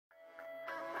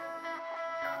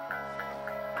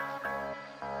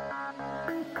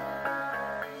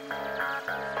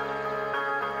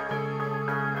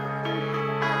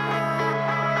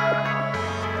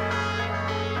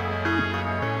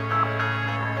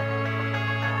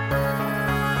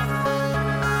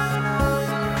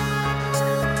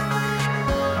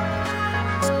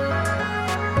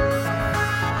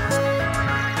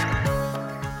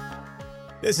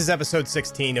This is episode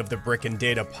 16 of the Brick and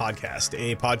Data Podcast,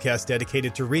 a podcast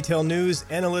dedicated to retail news,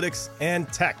 analytics, and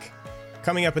tech.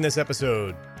 Coming up in this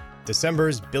episode,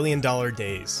 December's billion-dollar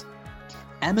days.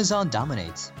 Amazon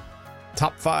dominates.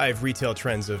 Top 5 retail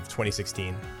trends of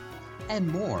 2016. And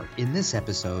more in this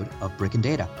episode of Brick and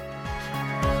Data.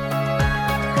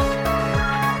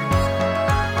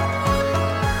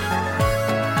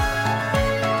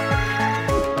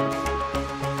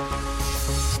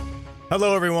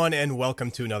 Hello, everyone, and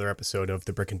welcome to another episode of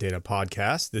the Brick and Data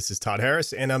Podcast. This is Todd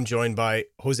Harris, and I'm joined by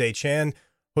Jose Chan.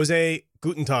 Jose,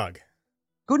 guten Tag.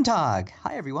 Guten Tag.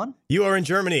 Hi, everyone. You are in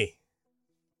Germany.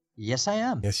 Yes, I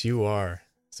am. Yes, you are.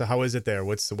 So, how is it there?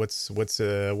 What's the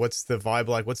vibe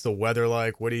like? What's the weather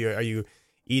like? Are you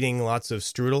eating lots of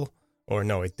strudel? Or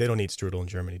no, they don't eat strudel in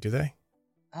Germany, do they?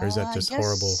 Or is that just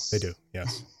horrible? They do.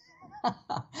 Yes.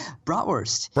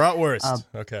 Bratwurst. Bratwurst.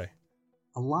 Okay.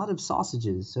 A lot of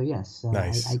sausages. So yes,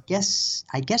 nice. I guess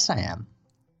I am.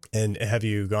 And have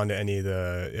you gone to any of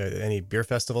any beer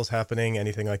festivals happening?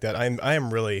 Anything like that? I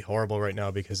am really horrible right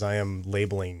now because I am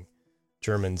labeling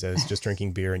Germans as just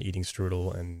drinking beer and eating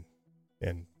strudel and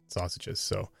sausages.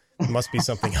 So it must be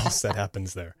something else that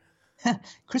happens there.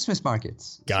 Christmas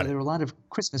markets. Got it. There are a lot of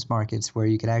Christmas markets where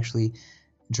you could actually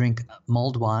drink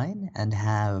mulled wine and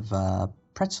have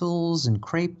pretzels and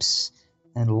crepes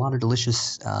and a lot of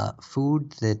delicious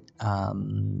food that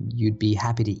you'd be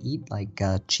happy to eat, like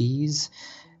cheese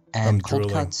and cold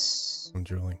cuts. I'm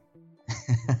drooling.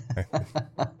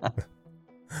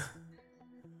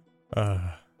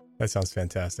 That sounds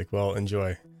fantastic. Well,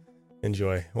 enjoy. Well, thanks.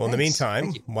 In the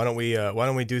meantime, why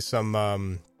don't we do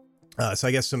some? So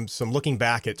I guess some looking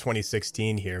back at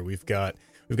 2016 here. We've got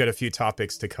a few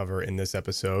topics to cover in this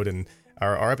episode, and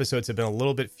our episodes have been a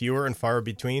little bit fewer and far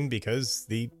between because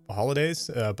the holidays,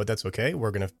 but that's okay.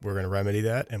 We're gonna remedy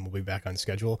that, and we'll be back on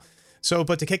schedule. So,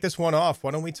 but to kick this one off,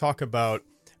 why don't we talk about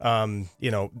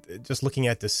just looking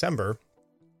at December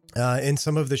and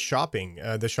some of the shopping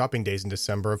days in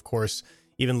December. Of course,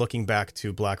 even looking back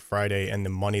to Black Friday and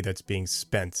the money that's being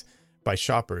spent by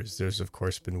shoppers, there's of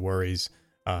course been worries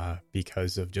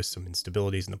because of just some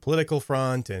instabilities in the political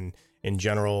front and in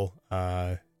general.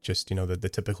 Just the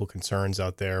typical concerns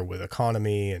out there with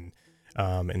economy and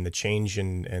the change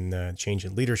in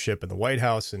leadership in the White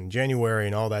House in January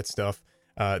and all that stuff.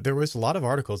 There was a lot of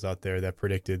articles out there that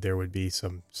predicted there would be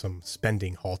some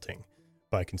spending halting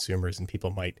by consumers and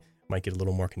people might get a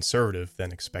little more conservative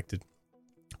than expected.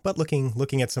 But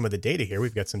looking at some of the data here,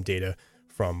 we've got some data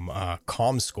from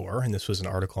ComScore, and this was an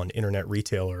article on Internet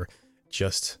Retailer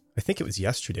I think it was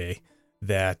yesterday,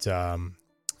 that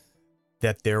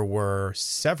there were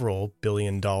several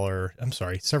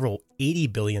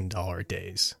 $80 billion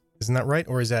days. Isn't that right?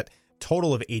 Or is that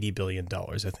total of $80 billion?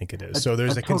 I think it is. So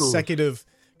there's a consecutive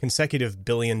 $1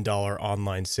 billion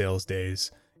online sales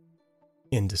days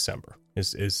in December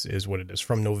is what it is,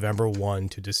 from November 1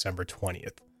 to December 20th.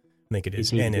 I think it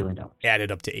is. And it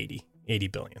added up to 80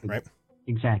 billion, right?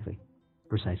 Exactly.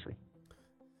 Precisely.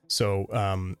 So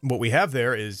what we have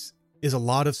there is a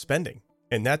lot of spending.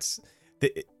 And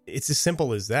it's as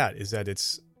simple as that, is that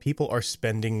it's people are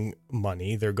spending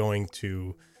money. They're going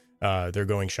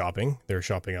shopping. They're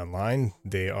shopping online.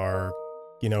 They are,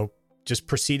 just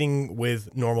proceeding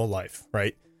with normal life,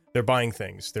 right? They're buying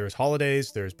things. There's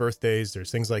holidays, there's birthdays,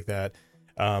 there's things like that.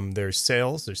 There's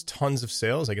sales. There's tons of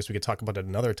sales. I guess we could talk about it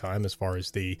another time as far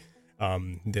as the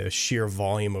sheer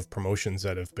volume of promotions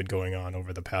that have been going on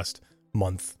over the past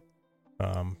month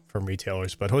from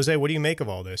retailers. But Jose, what do you make of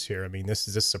all this here? I mean, does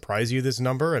this surprise you, this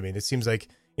number? I mean, it seems like,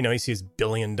 he sees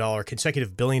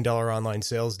consecutive $1 billion online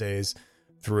sales days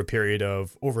through a period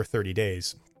of over 30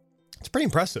 days. It's pretty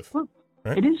impressive. Well,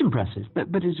 right? It is impressive.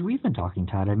 But as we've been talking,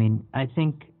 Todd, I mean, I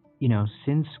think,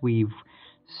 since we've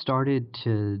started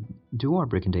to do our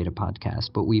Brick and Data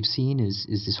podcast, what we've seen is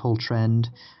this whole trend,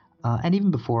 and even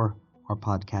before our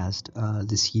podcast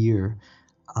this year,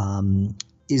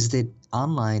 is that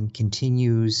online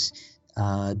continues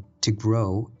to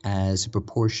grow as a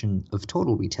proportion of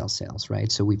total retail sales,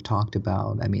 right? So we've talked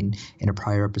about, in a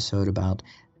prior episode about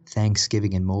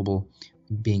Thanksgiving and mobile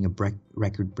being a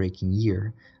record-breaking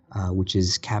year, which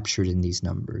is captured in these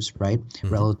numbers, right,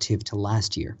 relative to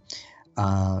last year.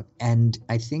 And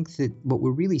I think that what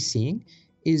we're really seeing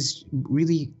is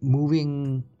really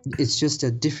moving. It's just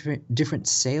a different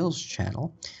sales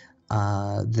channel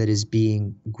that is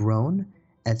being grown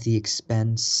at the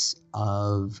expense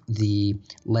of the,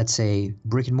 let's say,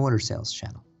 brick and mortar sales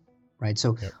channel, right?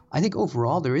 So yep. I think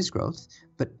overall there is growth,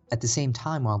 but at the same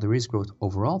time, while there is growth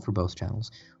overall for both channels,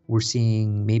 we're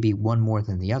seeing maybe one more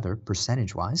than the other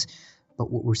percentage-wise, but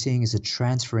what we're seeing is a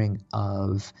transferring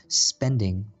of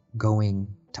spending going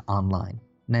to online.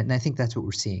 And I think that's what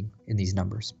we're seeing in these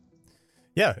numbers.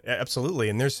 Yeah, absolutely.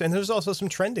 And there's also some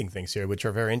trending things here, which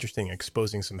are very interesting,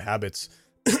 exposing some habits,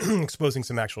 exposing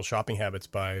some actual shopping habits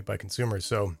by consumers.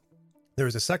 So there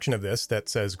is a section of this that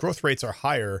says growth rates are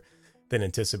higher than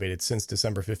anticipated since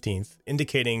December 15th,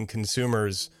 indicating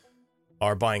consumers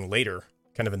are buying later,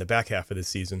 kind of in the back half of the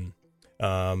season,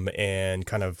 and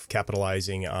kind of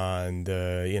capitalizing on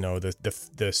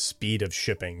the speed of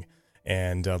shipping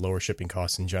and lower shipping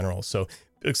costs in general. So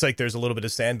it looks like there's a little bit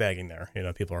of sandbagging there.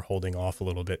 People are holding off a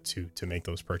little bit to make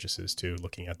those purchases too,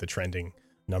 looking at the trending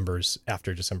numbers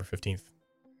after December 15th.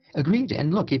 Agreed.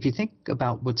 And look, if you think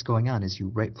about what's going on, as you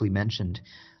rightfully mentioned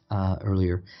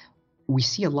earlier, we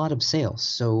see a lot of sales.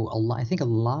 So I think a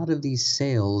lot of these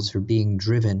sales are being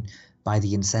driven by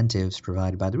the incentives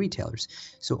provided by the retailers.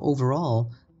 So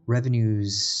overall,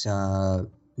 revenues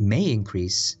may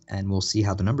increase, and we'll see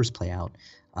how the numbers play out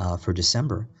for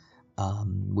December,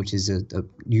 which is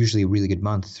usually a really good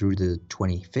month through the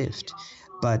 25th.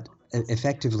 But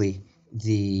effectively,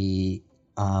 the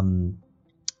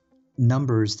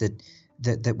numbers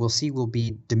that we'll see will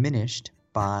be diminished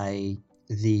by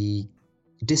the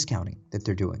discounting that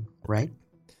they're doing, right?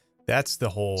 That's the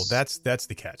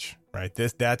catch, right?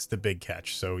 That's the big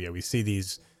catch. So yeah, we see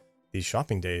these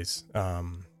shopping days, a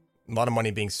lot of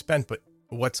money being spent, but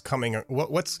what's coming out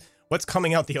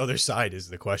the other side is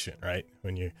the question, right?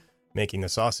 When you're making the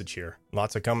sausage here,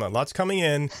 lots coming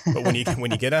in, but when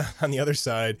you get on the other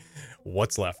side,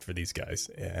 what's left for these guys?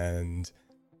 And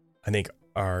I think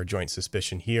our joint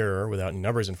suspicion here, without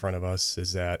numbers in front of us,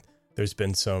 is that there's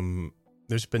been some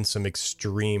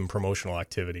extreme promotional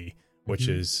activity, which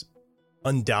is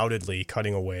undoubtedly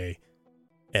cutting away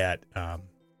at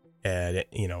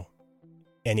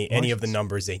any of the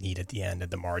numbers they need at the end,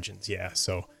 at the margins. Yeah,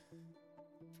 so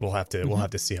we'll have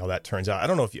to see how that turns out. I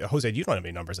don't know if Jose, you don't have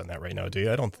any numbers on that right now, do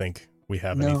you? I don't think we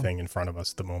have anything in front of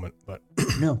us at the moment, but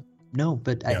No,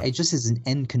 but yeah. I just as an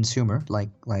end consumer, like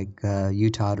you,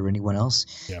 Todd, or anyone else,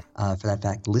 for that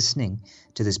fact, listening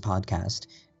to this podcast,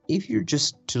 if you're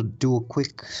just to do a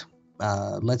quick,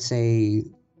 let's say,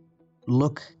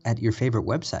 look at your favorite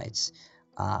websites,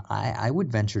 I would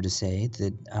venture to say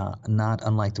that not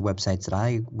unlike the websites that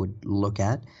I would look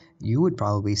at, you would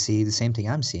probably see the same thing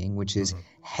I'm seeing, which is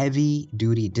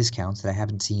heavy-duty discounts that I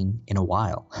haven't seen in a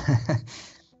while.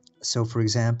 So, for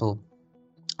example,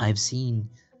 I've seen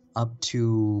up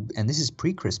to, and this is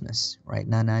pre-Christmas, right?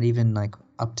 Not even like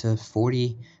up to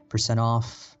 40%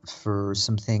 off for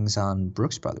some things on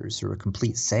Brooks Brothers, or a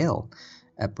complete sale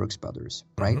at Brooks Brothers,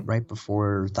 right? Right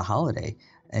before the holiday.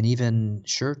 And even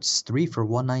shirts 3 for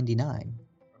 $199,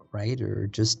 right? Or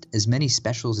just as many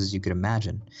specials as you could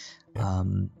imagine,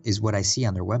 is what I see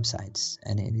on their websites.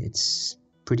 And it's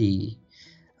pretty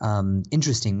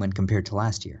interesting when compared to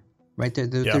last year, right?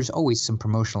 There's always some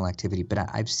promotional activity, but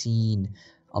I've seen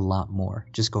a lot more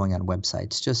just going on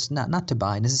websites, just not to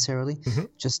buy necessarily,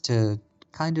 just to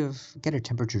kind of get a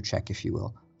temperature check, if you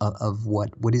will, of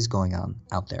what is going on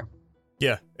out there.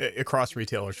 Yeah, across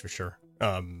retailers for sure.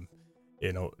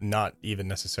 Not even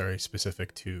necessarily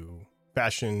specific to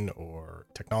fashion or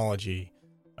technology,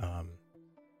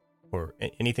 or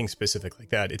anything specific like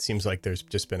that. It seems like there's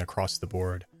just been across the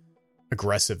board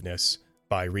aggressiveness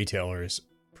by retailers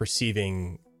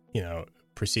perceiving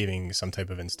some type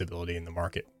of instability in the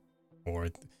market, or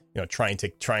trying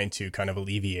to kind of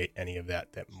alleviate any of that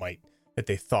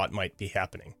they thought might be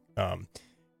happening.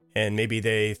 And maybe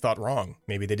they thought wrong.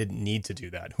 Maybe they didn't need to do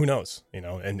that. Who knows?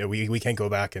 And we can't go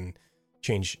back and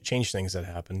change things that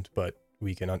happened, but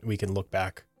we can look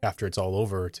back after it's all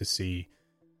over to see,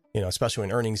 especially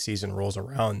when earnings season rolls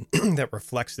around, that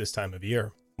reflects this time of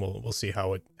year. We'll see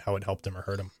how it helped them or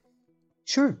hurt them.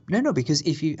 Sure. No, because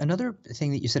another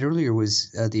thing that you said earlier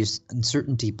was the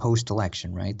uncertainty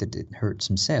post-election, right? That it hurt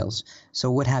some sales.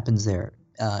 So what happens there?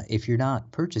 If you're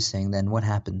not purchasing, then what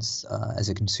happens as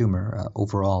a consumer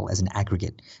overall, as an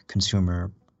aggregate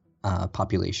consumer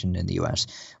population in the U.S.?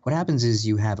 What happens is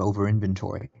you have over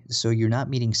inventory. So you're not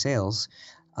meeting sales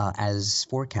as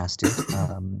forecasted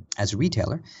as a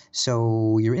retailer.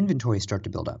 So your inventories start to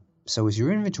build up. So as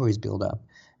your inventories build up,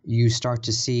 you start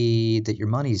to see that your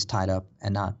money's tied up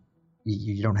and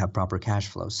you don't have proper cash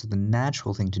flow. So the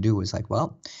natural thing to do is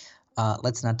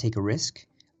let's not take a risk.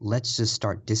 Let's just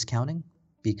start discounting,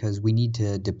 because we need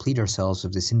to deplete ourselves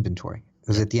of this inventory.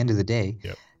 Because at the end of the day,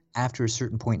 after a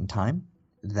certain point in time,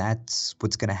 that's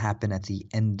what's going to happen at the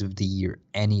end of the year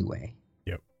anyway.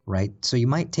 Yep. Right? So you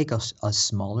might take a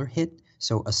smaller hit,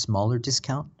 so a smaller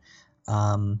discount.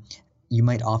 You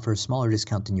might offer a smaller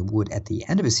discount than you would at the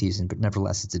end of a season, but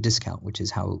nevertheless, it's a discount, which is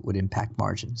how it would impact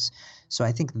margins. So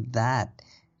I think that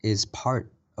is part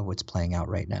of what's playing out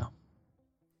right now.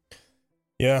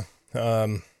 Yeah.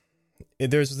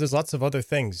 There's lots of other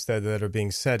things that are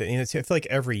being said. And I feel like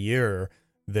every year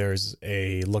there's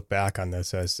a look back on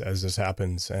this as this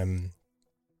happens. And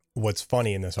what's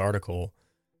funny in this article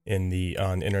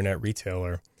on Internet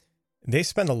Retailer, they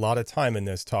spend a lot of time in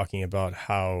this talking about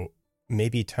how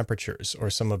maybe temperatures or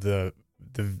some of the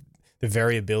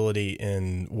variability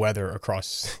in weather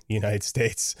across the United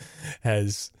States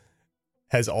has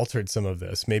altered some of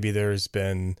this. Maybe there's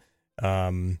been,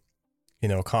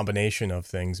 a combination of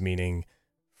things, meaning,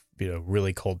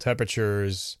 really cold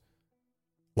temperatures,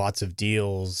 lots of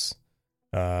deals,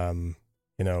 shipping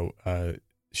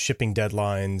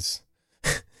deadlines.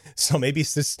 So maybe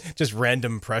it's just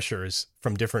random pressures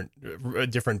from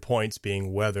different points,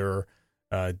 being weather,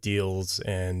 deals,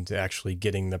 and actually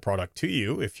getting the product to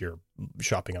you if you're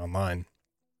shopping online.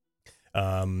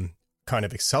 Kind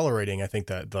of accelerating, I think,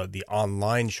 that the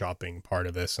online shopping part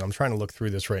of this. And I'm trying to look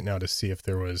through this right now to see if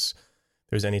there's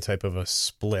any type of a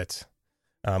split.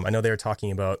 I know they were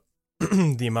talking about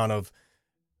the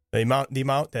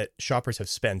amount that shoppers have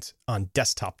spent on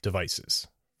desktop devices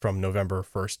from November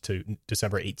 1st to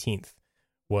December 18th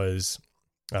was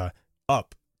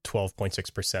up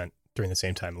 12.6% during the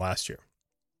same time last year.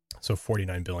 So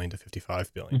 49 billion to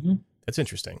 55 billion. Mm-hmm. That's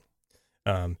interesting.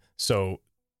 So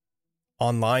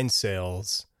online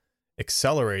sales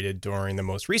accelerated during the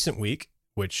most recent week,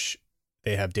 which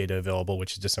they have data available,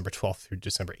 which is December 12th through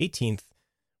December 18th,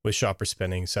 with shoppers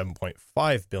spending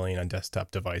 7.5 billion on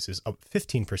desktop devices, up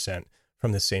 15%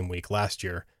 from the same week last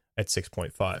year at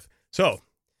 6.5. So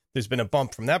there's been a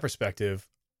bump from that perspective.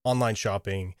 Online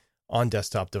shopping on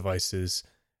desktop devices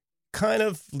kind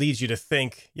of leads you to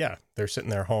think, yeah, they're sitting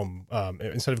there home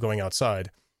instead of going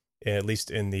outside, at least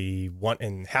in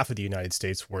half of the United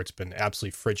States where it's been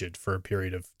absolutely frigid for a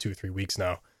period of 2 or 3 weeks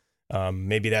now.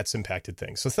 Maybe that's impacted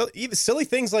things. So even silly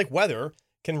things like weather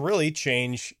can really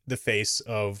change the face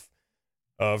of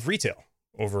retail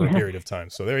over a period of time.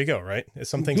 So there you go, right?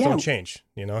 Some things don't change,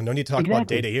 no need to talk about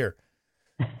data here.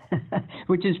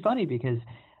 Which is funny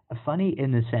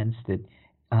in the sense that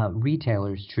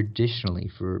retailers traditionally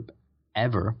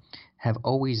forever have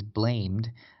always blamed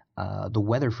the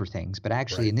weather for things. But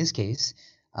actually, in this case,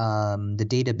 the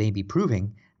data may be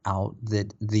proving out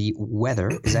that the weather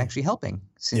is actually helping.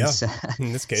 Since,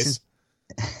 in this case.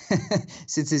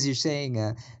 Since as you're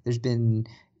saying, there's been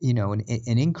an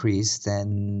increase,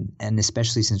 then, and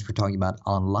especially since we're talking about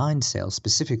online sales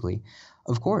specifically,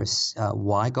 of course,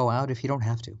 why go out if you don't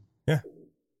have to? Yeah.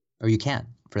 Or you can't,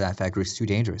 for that fact, or it's too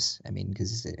dangerous. I mean,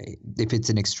 because if it's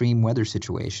an extreme weather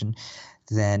situation,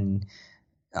 then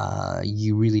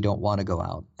you really don't want to go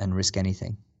out and risk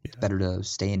anything. Yeah. It's better to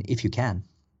stay in if you can.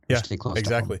 Yeah, stay close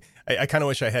exactly. I kind of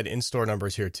wish I had in-store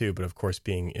numbers here too, but of course,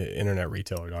 being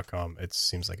internetretailer.com, it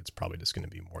seems like it's probably just going to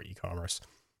be more e-commerce.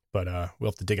 But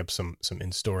we'll have to dig up some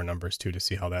in-store numbers too to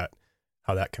see how that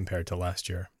compared to last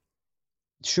year.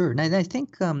 Sure. Now, I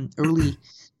think early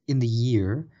in the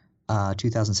year,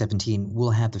 2017,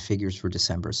 we'll have the figures for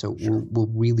December. So we'll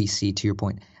really see, to your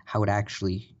point, how it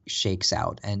actually shakes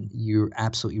out. And you're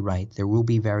absolutely right. There will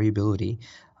be variability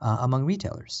among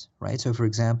retailers, right? So, for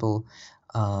example,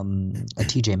 a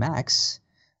TJ Maxx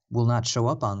will not show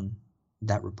up on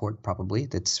that report probably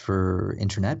that's for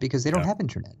internet because they don't have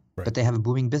internet, but they have a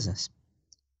booming business.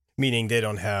 Meaning they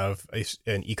don't have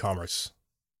an e-commerce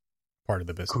part of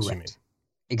the business. Correct. You mean?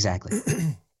 Exactly.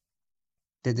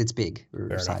 That's big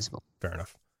or sizable. Fair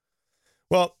enough.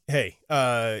 Well, hey,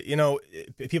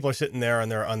 people are sitting there on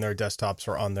their desktops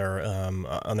or on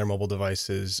their mobile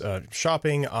devices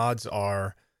shopping. Odds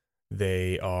are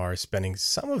they are spending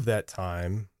some of that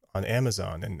time on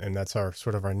Amazon, and that's our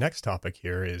next topic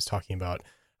here is talking about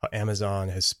how Amazon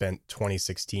has spent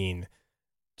 2016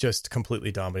 just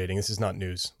completely dominating. This is not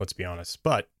news, let's be honest,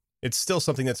 but it's still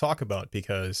something to talk about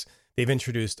because they've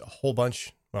introduced a whole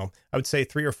bunch. Well, I would say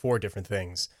 3 or 4 different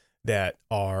things that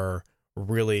are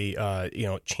really,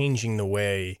 changing the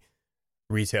way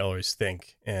retailers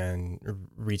think and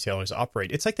retailers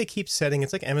operate. It's like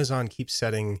it's like Amazon keeps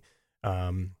setting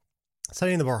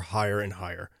the bar higher and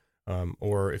higher.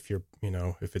 Or if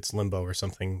if it's limbo or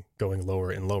something, going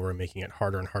lower and lower, making it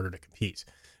harder and harder to compete.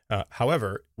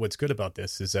 However, what's good about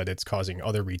this is that it's causing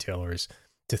other retailers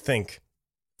to think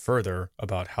further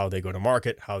about how they go to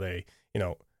market, how they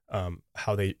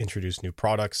introduce new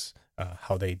products,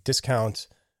 how they discount,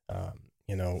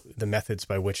 the methods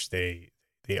by which they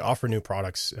offer new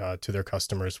products to their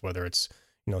customers, whether it's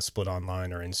split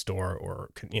online or in store,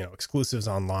 or exclusives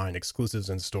online, exclusives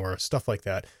in store, stuff like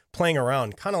that. Playing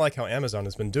around, kind of like how Amazon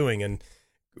has been doing. And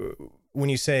when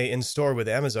you say in store with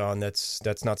Amazon,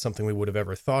 that's not something we would have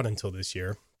ever thought until this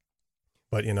year.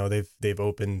 But they've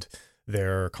opened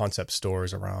their concept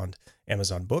stores around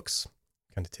Amazon Books,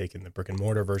 kind of taken the brick and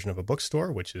mortar version of a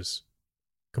bookstore, which is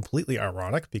completely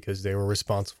ironic because they were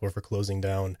responsible for closing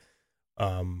down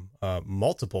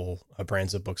multiple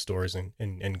brands of bookstores,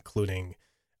 including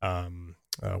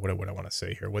what I want to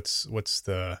say here.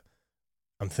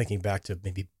 I'm thinking back to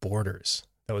maybe Borders.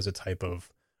 That was a type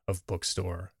of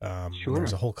bookstore. Sure.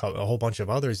 There's a whole bunch of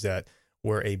others that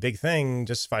were a big thing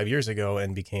just 5 years ago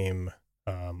and became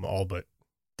all but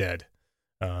dead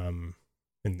in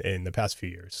the past few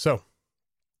years. So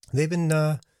they've been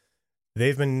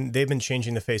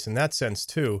changing the face in that sense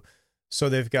too. So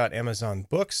they've got Amazon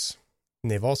Books,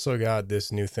 and they've also got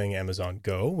this new thing, Amazon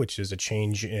Go, which is a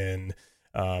change in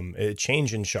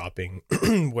shopping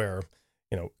where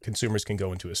consumers can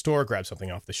go into a store, grab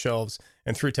something off the shelves,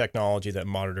 and through technology that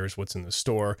monitors what's in the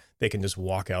store, they can just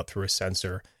walk out through a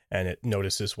sensor and it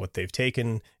notices what they've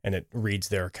taken and it reads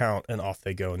their account and off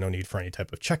they go. No need for any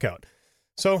type of checkout.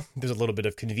 So there's a little bit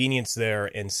of convenience there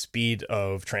and speed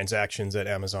of transactions that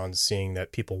Amazon's seeing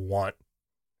that people want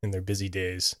in their busy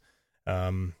days.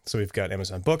 So we've got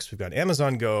Amazon Books, we've got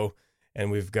Amazon Go,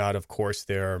 and we've got, of course,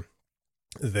 their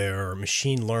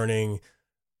machine learning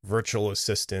virtual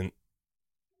assistant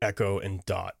Echo and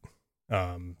Dot.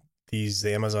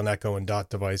 The Amazon Echo and Dot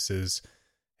devices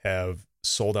have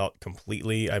sold out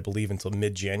completely, I believe, until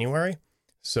mid-January.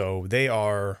 So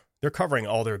they're covering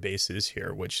all their bases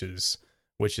here, which is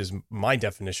my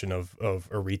definition of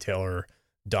a retailer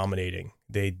dominating.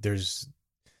 There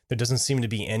doesn't seem to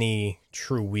be any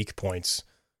true weak points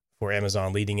for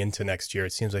Amazon leading into next year.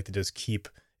 It seems like they just keep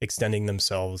extending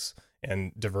themselves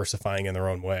and diversifying in their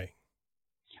own way.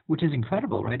 Which is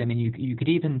incredible, right? I mean, you could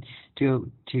even,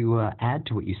 to add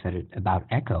to what you said about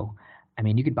Echo, I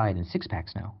mean, you could buy it in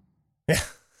 6-packs now. Yeah,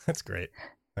 that's great.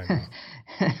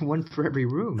 One for every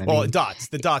room.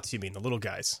 The dots, you mean, the little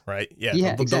guys, right? Yeah,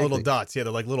 exactly. The little dots. Yeah,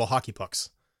 they're like little hockey pucks.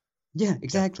 Yeah,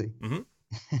 exactly. Yeah.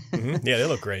 Mm-hmm. Mm-hmm. Yeah, they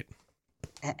look great.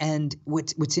 And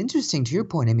what's interesting to your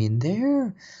point, I mean,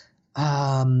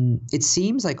 it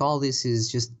seems like all this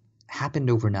is just happened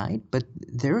overnight, but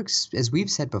as we've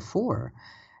said before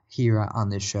here on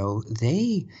this show,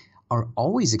 they are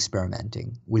always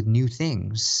experimenting with new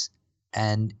things,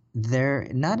 and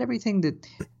not everything that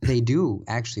they do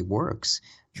actually works.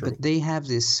 True. But they have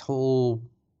this whole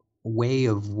way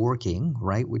of working,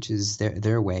 right, which is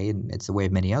their way, and it's the way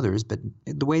of many others, but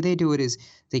the way they do it is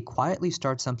they quietly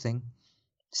start something,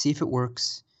 see if it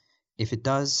works. If it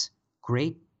does,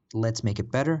 great, let's make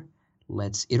it better,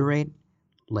 let's iterate,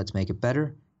 let's make it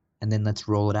better, and then let's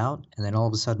roll it out, and then all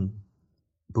of a sudden,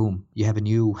 boom, you have a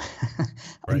new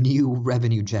a new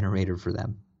revenue generator for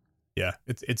them. Yeah,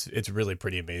 it's really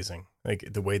pretty amazing.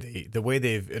 Like the way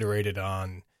they've iterated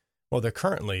on. Well, they're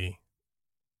currently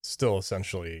still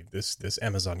essentially this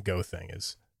Amazon Go thing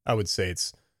is, I would say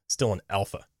it's still an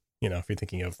alpha. If you're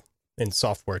thinking of in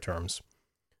software terms,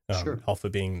 Sure. Alpha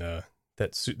being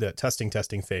that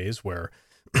testing phase where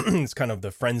it's kind of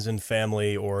the friends and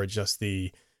family or just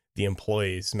the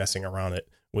employees messing around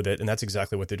with it, and that's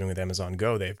exactly what they're doing with Amazon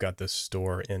Go. They've got this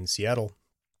store in Seattle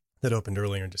that opened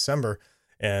earlier in December.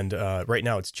 And right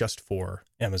now it's just for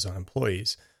Amazon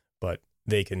employees, but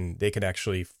they can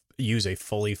actually use a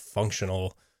fully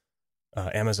functional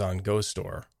Amazon Go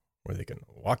store where they can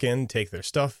walk in, take their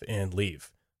stuff, and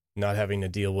leave, not having to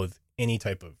deal with any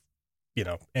type of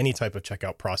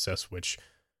checkout process, which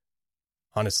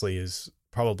honestly is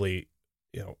probably,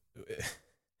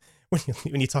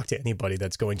 when you talk to anybody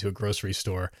that's going to a grocery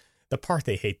store, the part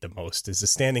they hate the most is the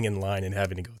standing in line and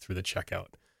having to go through the checkout.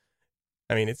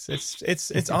 I mean,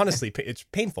 it's honestly, it's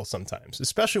painful sometimes,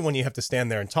 especially when you have to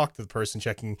stand there and talk to the person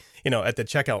checking, at the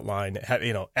checkout line,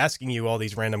 asking you all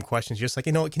these random questions. You're just like,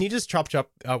 can you just chop,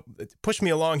 push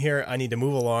me along here? I need to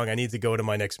move along. I need to go to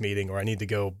my next meeting, or I need to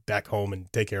go back home and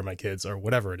take care of my kids, or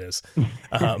whatever it is.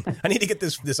 I need to get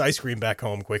this ice cream back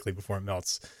home quickly before it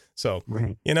melts. So,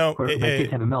 right. My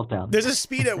kids have a meltdown. There's a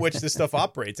speed at which this stuff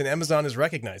operates, and Amazon is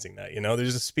recognizing that.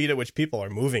 There's a speed at which people are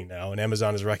moving now, and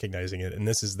Amazon is recognizing it, and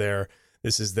this is their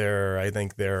I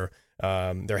think their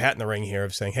hat in the ring here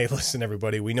of saying, hey, listen,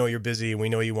 everybody, we know you're busy. We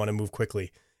know you want to move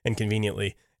quickly and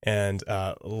conveniently, and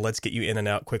let's get you in and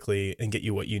out quickly and get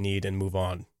you what you need and move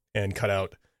on and cut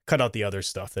out the other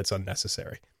stuff that's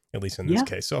unnecessary, at least in this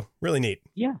case. So really neat.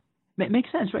 Yeah. It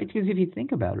makes sense, right? Because if you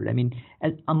think about it, I mean,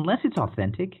 unless it's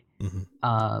authentic,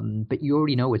 but you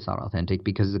already know it's not authentic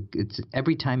because it's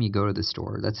every time you go to the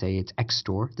store, let's say it's X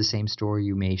store, the same store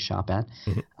you may shop at,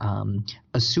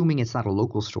 assuming it's not a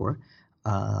local store,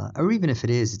 or even if it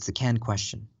is, it's a canned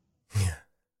question. Yeah.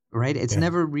 right? It's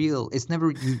never real. It's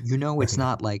never you know. It's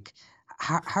not like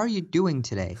how are you doing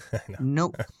today?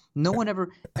 No one ever.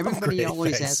 Everybody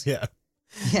always asks. Yeah.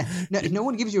 Yeah. No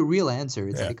one gives you a real answer.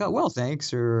 It's like, oh well,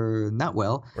 thanks, or not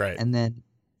well. Right. And then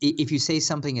if you say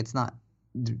something, it's not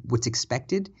what's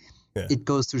expected. Yeah. It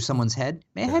goes through someone's head.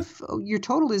 May I have your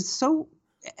total is so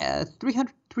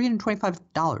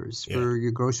 $325 for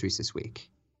your groceries this week.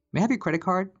 May I have your credit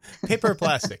card? Paper or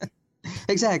plastic?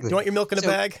 Exactly. Do you want your milk in a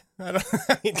bag? I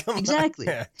mean, come exactly.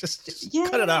 On. Yeah, just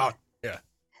cut it out. Yeah.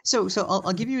 So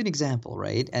I'll give you an example,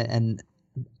 right? And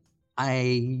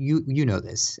you know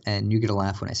this, and you get a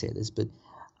laugh when I say this, but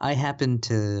I happen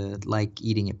to like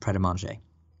eating at Pret a Manger.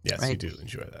 Yes, right? You do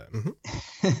enjoy that.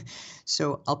 Mm-hmm.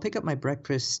 So I'll pick up my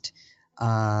breakfast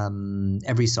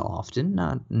every so often.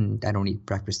 I don't eat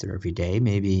breakfast there every day,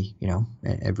 maybe,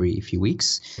 every few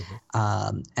weeks.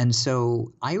 Mm-hmm. And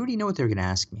so I already know what they're going to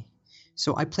ask me.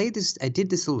 So I did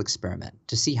this little experiment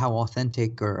to see how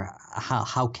authentic or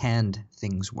how canned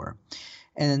things were.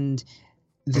 And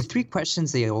the three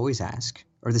questions they always ask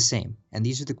are the same. And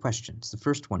these are the questions. The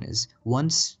first one is,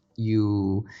 once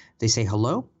they say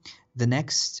hello, the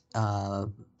next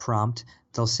prompt,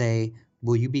 they'll say,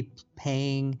 will you be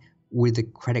paying with a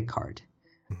credit card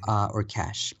or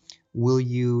cash?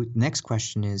 Next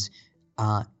question is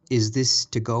this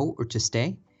to go or to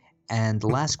stay? And the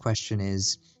last question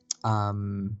is,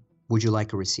 would you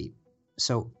like a receipt?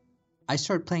 So I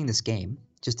started playing this game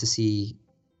just to see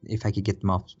if I could get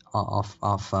them off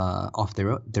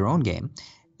their own game.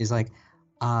 Is like,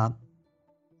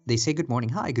 they say good morning,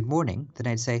 hi, good morning. Then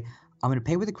I'd say, I'm going to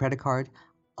pay with a credit card.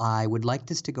 I would like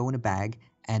this to go in a bag,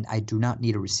 and I do not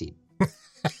need a receipt.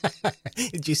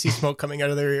 Did you see smoke coming out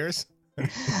of their ears?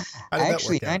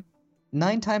 Actually,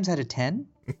 9 times out of 10,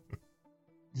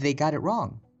 they got it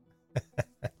wrong.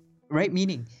 Right?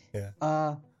 Meaning,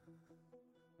 a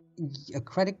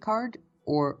credit card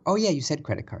or, oh yeah, you said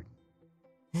credit card.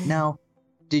 Now,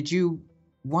 did you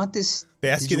want this? They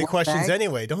ask you the questions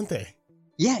anyway, don't they?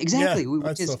 Yeah, exactly. Yeah,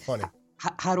 that's so funny.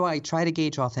 How do I try to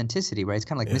gauge authenticity, right? It's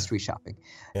kind of like mystery shopping.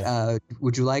 Yeah.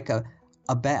 Would you like a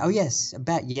bag? Oh, yes, a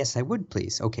bag. Yes, I would,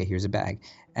 please. Okay, here's a bag.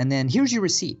 And then here's your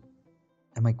receipt.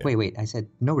 I'm like, wait. I said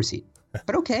no receipt.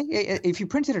 But okay, if you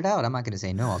printed it out, I'm not going to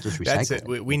say no. I'll just recycle That's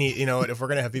it. We need, if we're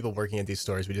going to have people working at these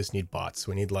stores, we just need bots.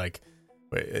 We need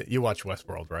you watch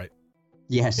Westworld, right?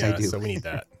 Yes, I do. So we need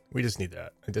that. We just need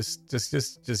that.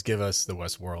 Just give us the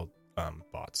Westworld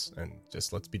bots and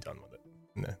just let's be done with it.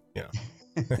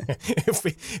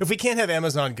 If we can't have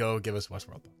Amazon Go, give us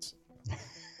Westworld bots.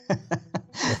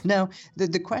 Now,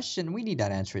 the question, we need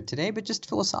not answer it today, but just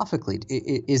philosophically,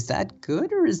 is that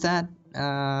good or is that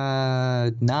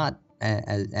not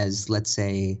as let's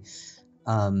say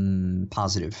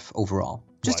positive overall?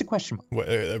 Just a question mark.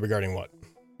 Regarding what?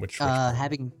 Which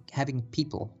having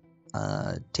people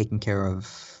taking care of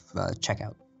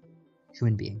checkout,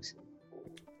 human beings.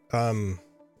 I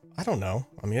don't know.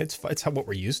 I mean, it's what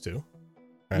we're used to,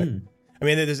 right? I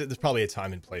mean, there's probably a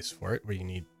time and place for it where you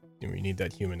need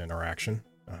that human interaction.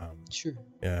 Sure.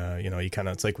 You kind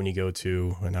of, it's like when you go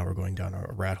to, and now we're going down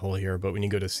a rat hole here, but when you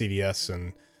go to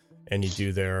CVS and you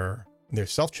do their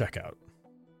self-checkout,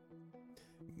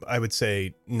 I would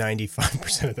say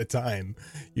 95% of the time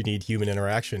you need human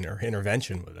interaction or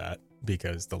intervention with that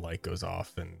because the light goes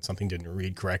off and something didn't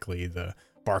read correctly, the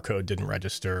barcode didn't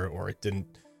register, or it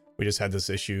didn't. We just had this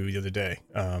issue the other day,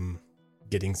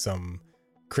 getting some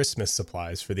Christmas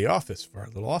supplies for the office, for our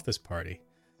little office party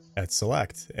at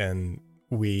Select, and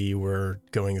we were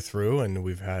going through, and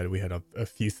we had a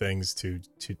few things to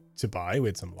buy. We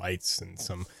had some lights and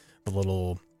some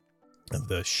little of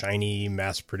the shiny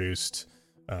mass-produced,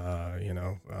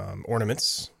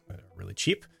 ornaments that are really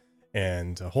cheap,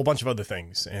 and a whole bunch of other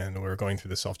things. And we were going through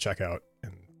the self-checkout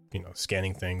and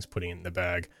scanning things, putting it in the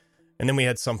bag. And then we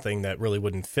had something that really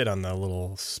wouldn't fit on the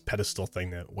little pedestal thing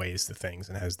that weighs the things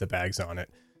and has the bags on it.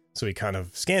 So we kind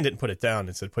of scanned it and put it down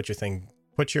and said, put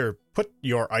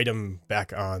your item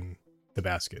back on the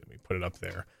basket. We put it up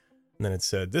there. And then it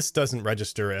said, this doesn't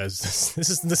register as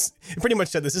this. It pretty much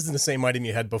said this isn't the same item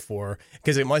you had before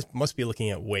because it must be looking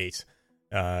at weight.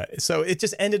 So it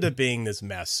just ended up being this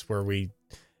mess where we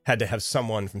had to have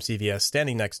someone from CVS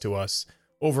standing next to us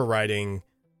overriding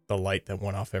the light that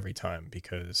went off every time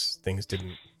because things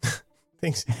didn't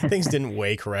things didn't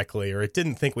weigh correctly, or it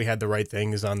didn't think we had the right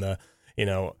things on the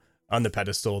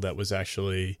pedestal that was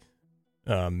actually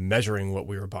measuring what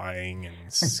we were buying and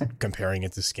comparing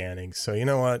it to scanning. So you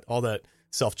know what? All that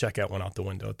self-checkout went out the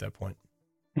window at that point.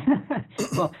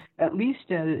 Well, at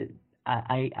least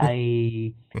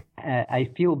I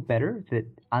feel better that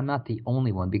I'm not the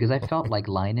only one, because I felt like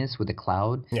Linus with a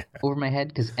cloud over my head,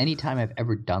 because anytime I've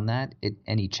ever done that at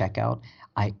any checkout,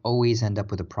 I always end up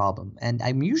with a problem. And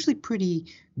I'm usually pretty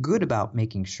good about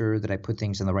making sure that I put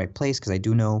things in the right place, because I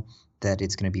do know that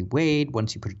it's going to be weighed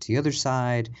once you put it to the other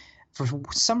side. For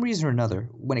some reason or another,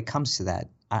 when it comes to that,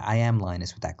 I am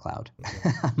Linus with that cloud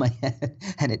on my head,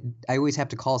 and I always have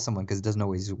to call someone because it doesn't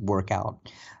always work out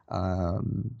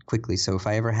quickly. So if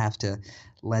I ever have to,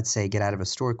 let's say, get out of a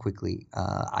store quickly,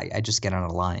 I just get on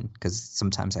a line, because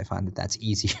sometimes I find that that's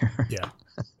easier. Yeah,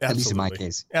 at least in my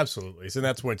case. Absolutely. So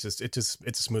that's what it's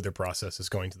a smoother process, is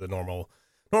going to the normal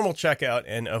checkout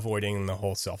and avoiding the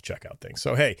whole self checkout thing.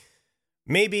 So hey,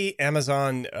 maybe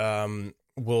Amazon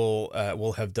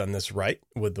will have done this right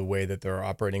with the way that they're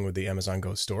operating with the Amazon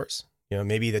Go stores. You know,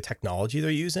 maybe the technology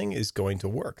they're using is going to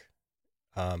work.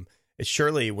 It's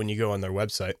surely, when you go on their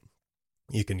website,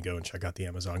 you can go and check out the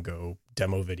Amazon Go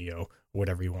demo video,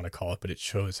 whatever you want to call it, but it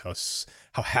shows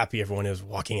how happy everyone is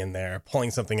walking in there,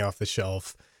 pulling something off the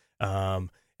shelf, and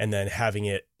then having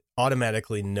it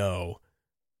automatically know.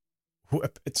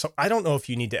 So I don't know if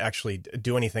you need to actually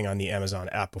do anything on the Amazon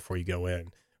app before you go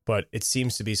in, but it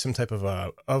seems to be some type of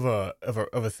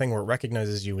a thing where it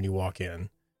recognizes you when you walk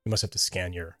in. You must have to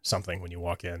scan your something when you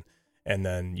walk in, and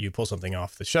then you pull something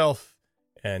off the shelf,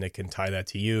 and it can tie that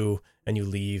to you, and you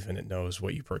leave, and it knows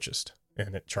what you purchased,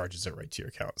 and it charges it right to your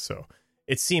account. So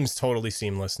it seems totally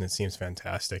seamless, and it seems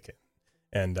fantastic,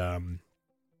 and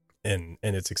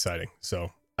it's exciting.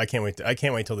 So I can't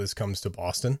wait till this comes to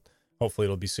Boston. Hopefully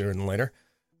it'll be sooner than later.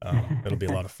 It'll be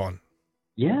a lot of fun.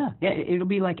 Yeah, it'll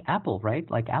be like Apple, right?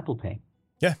 Like Apple Pay.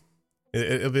 Yeah,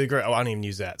 it'll be great. Oh, I don't even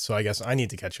use that, so I guess I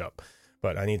need to catch up.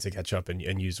 But I need to catch up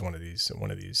and use one of these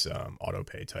auto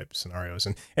pay type scenarios.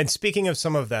 And speaking of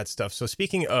some of that stuff, so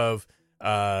speaking of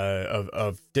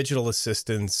digital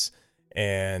assistants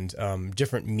and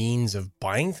different means of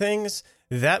buying things,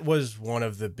 that was one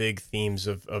of the big themes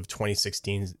of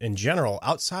 2016 in general,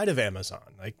 outside of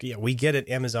Amazon. Like, yeah, we get it,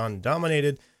 Amazon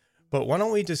dominated. But why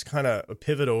don't we just kind of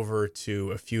pivot over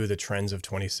to a few of the trends of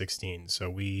 2016?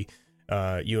 So you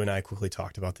and I quickly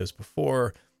talked about this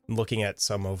before, looking at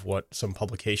some of what some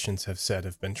publications have said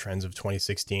have been trends of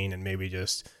 2016, and maybe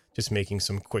just making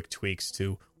some quick tweaks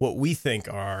to what we think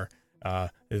are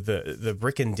the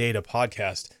Brick and Data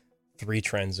podcast 3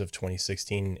 trends of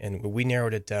 2016, and we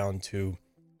narrowed it down to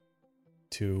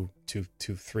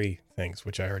 3 things,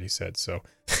 which I already said. So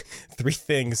 3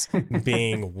 things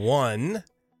being 1.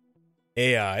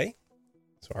 AI,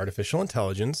 so artificial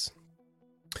intelligence.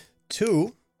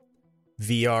 2,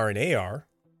 VR and AR,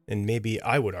 and maybe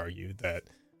I would argue that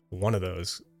one of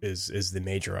those is the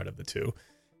major out of the 2.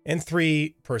 And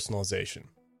 3, personalization.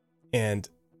 And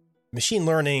machine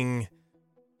learning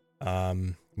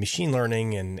and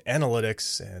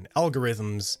analytics and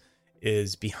algorithms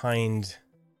is behind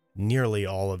nearly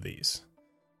all of these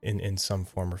in some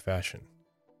form or fashion.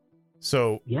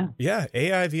 So yeah,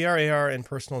 AI, VR, AR, and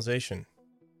personalization.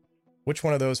 Which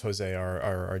one of those, Jose,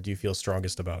 are do you feel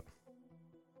strongest about?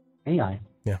 AI.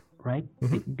 Yeah. Right?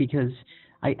 Mm-hmm. Because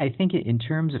I think in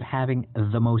terms of having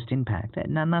the most impact,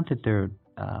 not that they're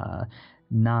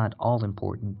not all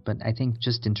important, but I think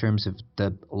just in terms of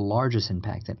the largest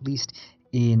impact, at least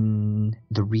in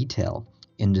the retail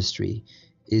industry,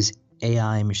 is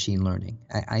AI machine learning.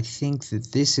 I think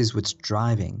that this is what's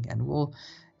driving, and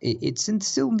it's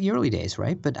still in the early days,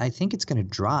 right? But I think it's going to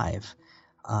drive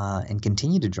and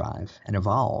continue to drive and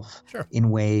evolve in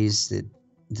ways that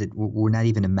we're not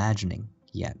even imagining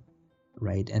yet,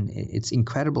 right? And it's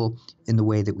incredible in the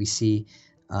way that we see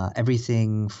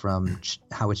everything from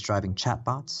how it's driving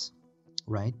chatbots,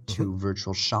 right, to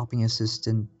virtual shopping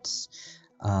assistants,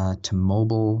 to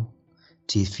mobile,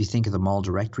 to, if you think of the mall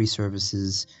directory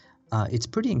services, it's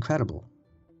pretty incredible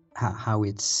how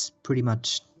it's pretty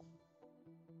much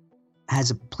has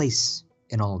a place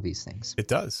in all of these things. It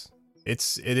does. It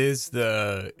is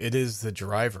the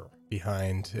driver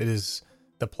behind. It is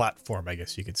the platform, I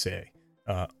guess you could say,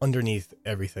 underneath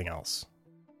everything else,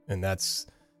 and that's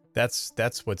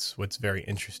what's very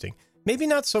interesting. Maybe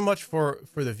not so much for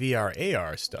the VR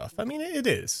AR stuff. I mean, it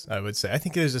is. I would say. I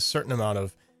think there's a certain amount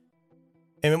of.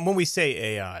 And when we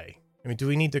say AI, I mean, do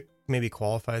we need to maybe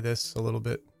qualify this a little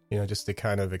bit? You know, just to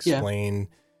kind of explain. Yeah.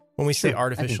 When we say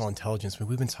artificial intelligence, I mean,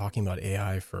 we've been talking about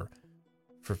AI for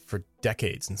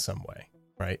decades in some way,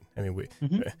 right? I mean,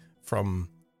 from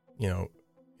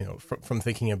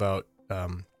thinking about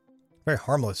very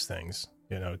harmless things,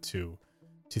 to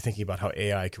thinking about how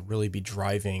AI could really be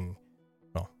driving.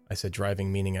 Well, I said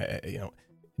driving, meaning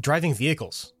driving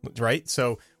vehicles, right?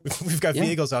 So we've got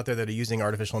vehicles out there that are using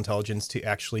artificial intelligence to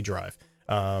actually drive,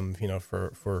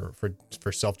 for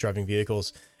self-driving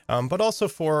vehicles, but also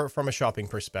from a shopping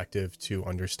perspective to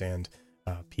understand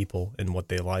people and what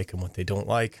they like and what they don't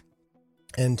like,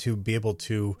 and to be able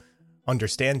to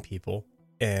understand people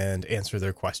and answer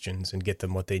their questions and get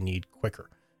them what they need quicker.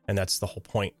 And that's the whole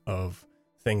point of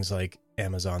things like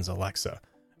Amazon's Alexa.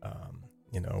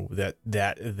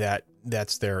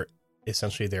 That's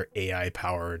essentially their AI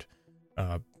powered,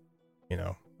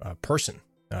 person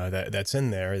that's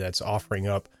in there that's offering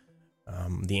up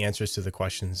the answers to the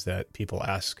questions that people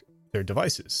ask their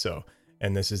devices. So,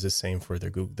 and this is the same for the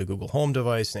Google Home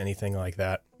device and anything like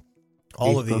that.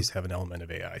 All of these have an element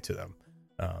of AI to them,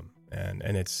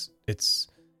 and it's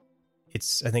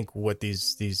I think what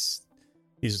these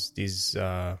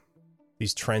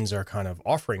trends are kind of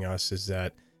offering us is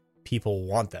that people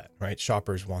want that, right?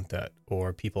 Shoppers want that,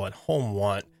 or people at home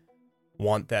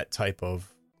want that type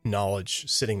of knowledge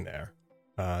sitting there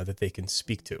that they can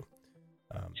speak to.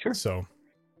 Sure. So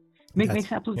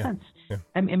makes absolute sense. Yeah.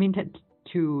 I mean,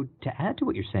 to add to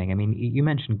what you're saying, I mean, you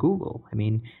mentioned Google. I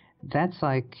mean, that's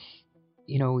like,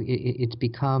 it's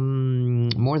become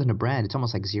more than a brand. It's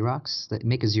almost like Xerox.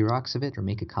 Make a Xerox of it or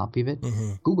make a copy of it.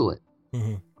 Mm-hmm. Google it,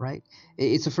 right?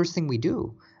 It's the first thing we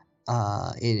do.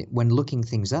 When looking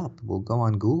things up, we'll go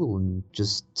on Google and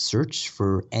just search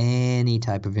for any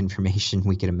type of information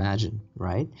we could imagine,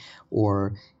 right?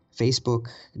 Or Facebook,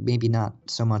 maybe not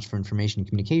so much for information and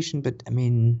communication, but I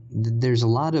mean, there's a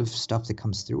lot of stuff that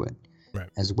comes through it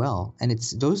as well. And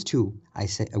it's those two, I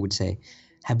would say,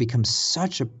 have become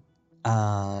such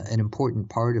an important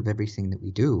part of everything that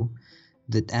we do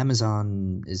that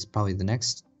Amazon is probably the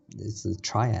next. It's the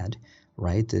triad,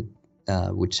 right? That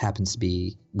which happens to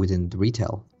be within the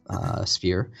retail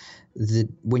sphere. That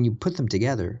when you put them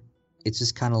together, it's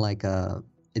just kind of like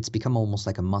it's become almost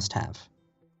like a must-have.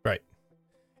 Right.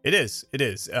 It is.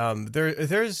 There's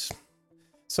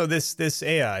so this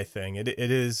AI thing. It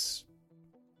is,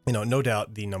 no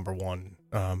doubt the number one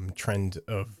trend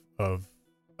of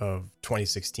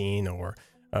 2016, or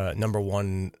number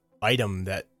one item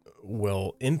that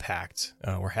will impact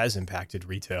or has impacted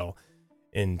retail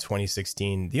in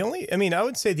 2016. I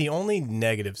would say the only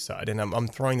negative side, and I'm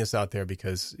throwing this out there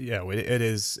because it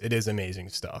is amazing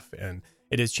stuff, and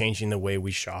it is changing the way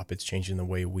we shop. It's changing the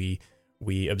way we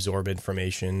absorb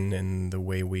information and the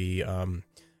way we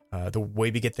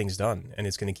get things done, and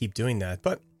it's going to keep doing that.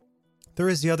 But there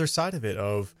is the other side of it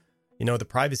of, the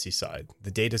privacy side, the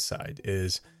data side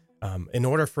is, in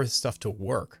order for stuff to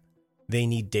work, they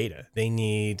need data. They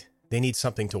need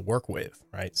something to work with,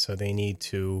 right? So they need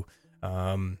to,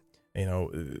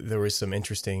 there was some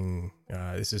interesting,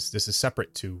 this is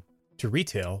separate to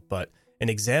retail, but an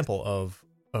example of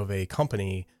a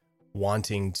company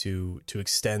wanting to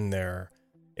extend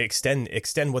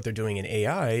what they're doing in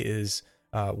AI is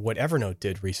what Evernote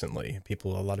did recently. A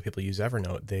lot of people use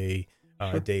Evernote. They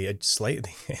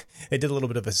did a little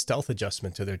bit of a stealth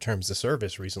adjustment to their terms of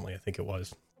service recently, I think it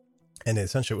was, and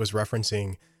essentially it was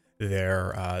referencing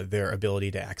their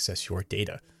ability to access your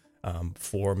data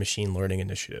for machine learning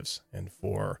initiatives and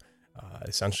for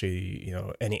essentially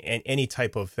any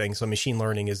type of thing. So machine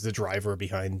learning is the driver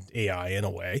behind AI in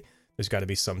a way. There's got to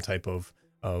be some type of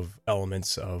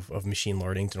elements of machine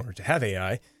learning in order to have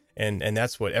AI. And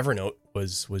that's what Evernote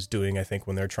was doing, I think,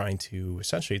 when they're trying to,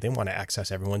 essentially, they want to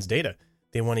access everyone's data.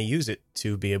 They want to use it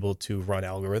to be able to run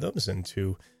algorithms and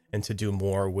to do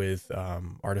more with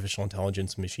artificial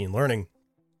intelligence and machine learning.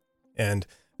 And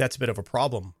that's a bit of a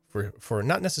problem for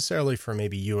not necessarily for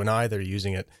maybe you and I that are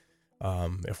using it,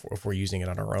 if we're using it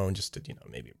on our own, just to,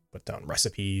 maybe put down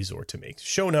recipes or to make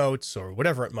show notes or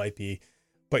whatever it might be.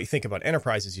 But you think about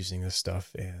enterprises using this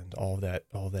stuff and all that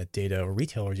data, or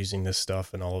retailers using this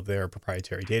stuff and all of their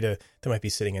proprietary data that might be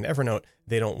sitting in Evernote.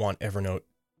 They don't want Evernote,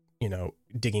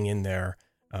 digging in there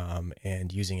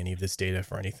and using any of this data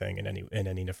for anything in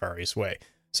any nefarious way.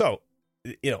 So,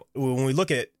 when we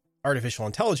look at artificial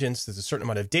intelligence, there's a certain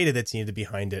amount of data that's needed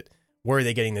behind it. Where are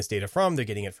they getting this data from? They're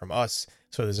getting it from us.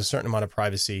 So there's a certain amount of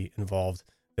privacy involved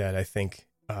that I think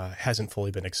hasn't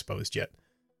fully been exposed yet.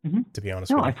 Mm-hmm. To be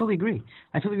honest with you. I fully agree.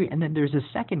 And then there's a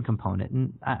second component,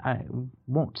 and I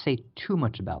won't say too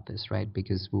much about this, right?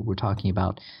 Because we're talking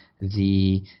about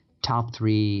the top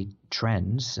 3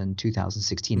 trends in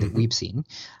 2016 that we've seen.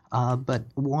 But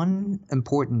one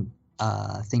important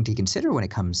thing to consider when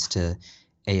it comes to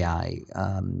AI,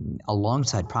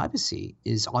 alongside privacy,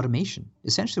 is automation.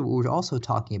 Essentially, what we're also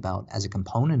talking about as a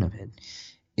component of it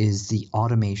is the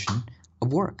automation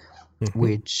of work,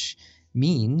 which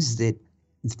means that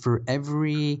for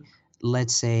every,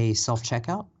 let's say,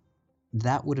 self-checkout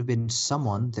that would have been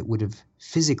someone that would have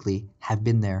physically have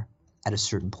been there at a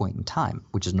certain point in time,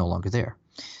 which is no longer there.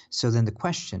 So then the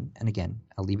question, and again,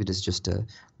 I'll leave it as just a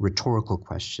rhetorical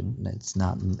question. It's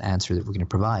not an answer that we're going to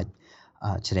provide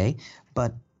today.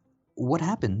 But what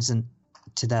happens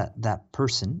to that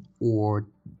person or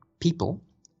people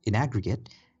in aggregate,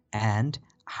 and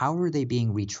how are they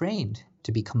being retrained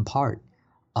to become part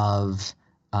of,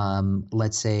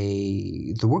 let's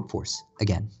say, the workforce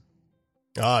again?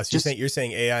 So you're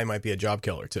saying AI might be a job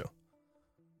killer too?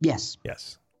 Yes.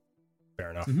 Yes.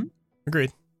 Fair enough. Mm-hmm.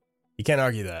 Agreed. You can't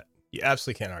argue that. You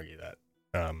absolutely can't argue that.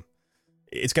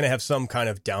 It's going to have some kind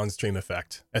of downstream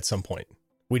effect at some point.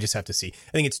 We just have to see.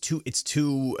 I think it's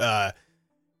too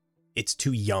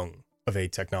young of a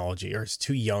technology, or it's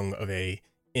too young of a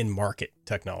in-market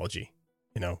technology,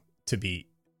 to be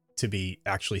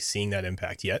actually seeing that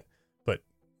impact yet. But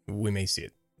we may see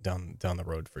it down the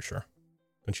road for sure.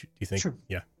 Don't you? Do you think? Sure.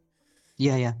 Yeah.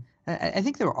 Yeah. I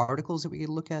think there are articles that we could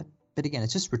look at, but again,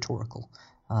 it's just rhetorical.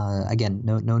 Again,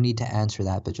 no need to answer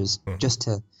that, but just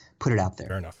to put it out there.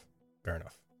 Fair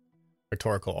enough.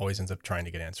 Rhetorical always ends up trying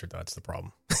to get answered. That's the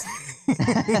problem.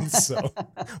 So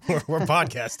we're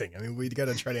podcasting. I mean, we got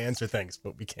to try to answer things,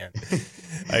 but we can't.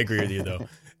 I agree with you though.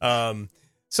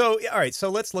 So all right. So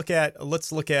let's look at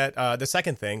the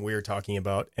second thing we were talking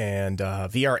about, and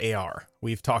VR AR.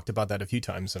 We've talked about that a few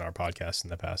times in our podcast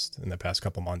in the past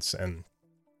couple months, and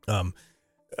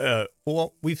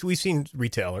well, we've seen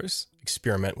retailers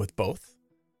experiment with both.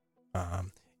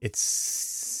 It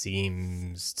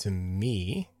seems to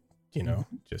me,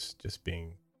 just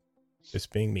being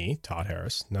me, Todd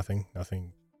Harris, nothing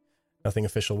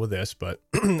official with this, but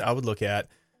I would look at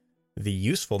the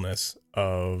usefulness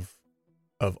of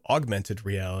augmented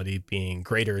reality being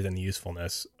greater than the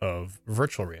usefulness of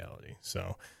virtual reality.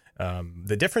 So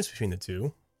the difference between the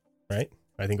two, right?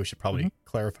 I think we should probably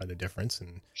clarify the difference,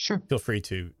 and sure, feel free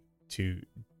to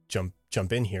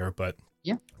jump in here. But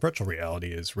yeah, virtual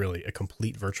reality is really a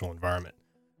complete virtual environment,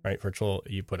 right? Virtual,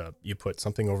 you put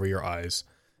something over your eyes,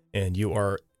 and you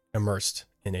are immersed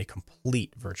in a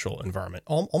complete virtual environment,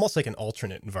 almost like an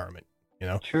alternate environment.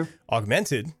 Sure.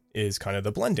 Augmented is kind of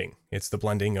the blending. It's the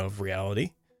blending of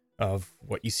reality, of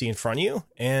what you see in front of you,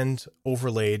 and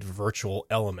overlaid virtual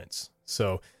elements.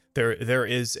 So there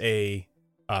is a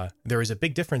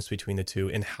big difference between the two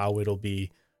in how it'll be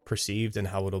perceived and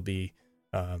how it'll be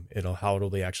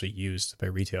actually used by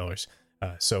retailers.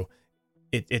 So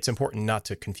it's important not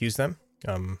to confuse them.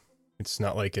 It's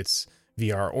not like it's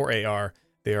VR or AR.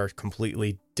 They are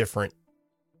completely different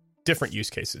use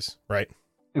cases, right?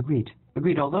 Agreed.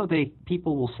 Although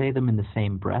people will say them in the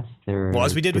same breath.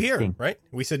 As we did here, right?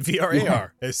 We said VR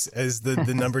AR as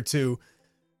the number two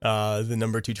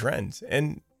trend,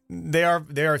 and they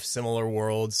are similar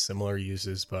worlds, similar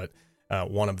uses, but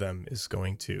one of them is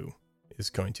going to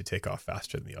take off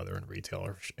faster than the other in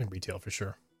retail for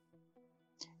sure.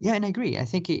 Yeah, and I agree. I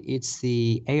think it's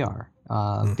the AR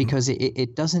because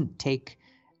it doesn't take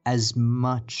as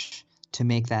much to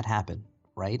make that happen,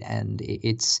 right? And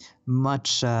it's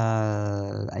much,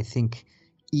 I think,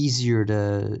 easier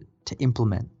to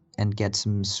implement and get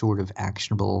some sort of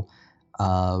actionable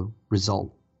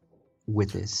result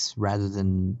with this, rather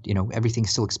than everything's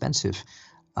still expensive.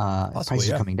 Prices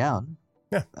are coming down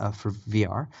for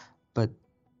VR, but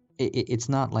it's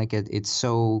not like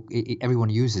everyone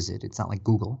uses it. It's not like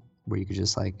Google, where you could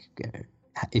just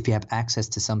if you have access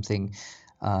to something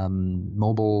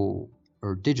mobile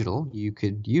or digital, you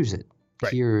could use it.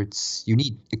 Right. Here, you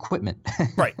need equipment.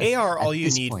 Right. AR, all you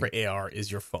need for AR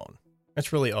is your phone.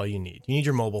 That's really all you need. You need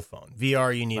your mobile phone.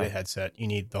 VR, you need a headset. You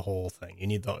need the whole thing. You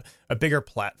need a bigger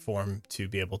platform to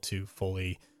be able to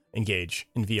fully engage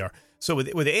in VR. So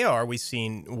with AR, we've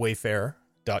seen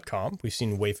Wayfair.com. We've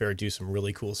seen Wayfair do some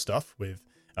really cool stuff with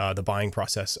the buying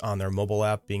process on their mobile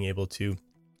app, being able to,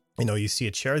 you see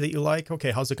a chair that you like.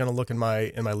 Okay, how's it going to look in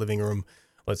my living room?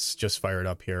 Let's just fire it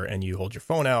up here. And you hold your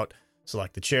phone out,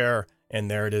 select the chair,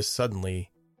 and there it is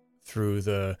suddenly through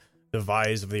the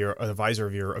visor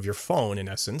of your phone, in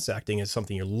essence, acting as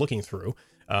something you're looking through.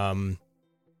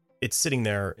 It's sitting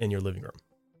there in your living room.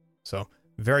 So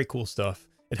very cool stuff.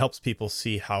 It helps people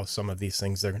see how some of these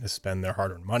things they're going to spend their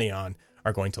hard-earned money on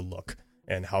are going to look,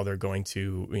 and how they're going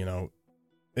to,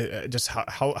 just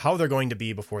how they're going to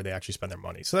be before they actually spend their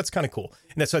money. So that's kind of cool.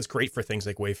 And that's great for things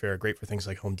like Wayfair, great for things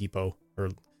like Home Depot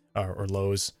or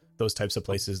Lowe's, those types of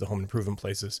places, the home improvement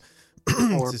places.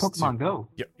 Or Pokemon Go.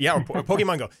 Yeah, or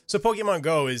Pokemon Go. So Pokemon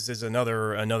Go is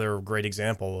another great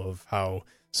example of how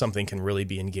something can really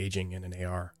be engaging in an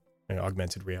AR, an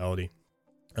augmented reality.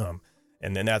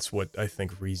 And then that's what I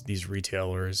think these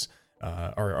retailers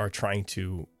are trying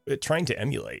to trying to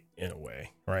emulate in a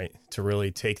way, right? To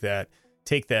really take that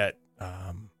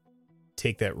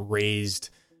raised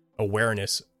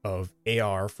awareness of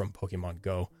AR from Pokemon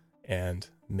Go and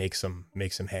make some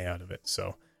hay out of it.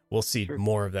 So we'll see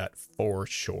more of that for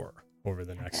sure over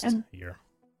the next year.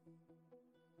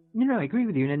 I agree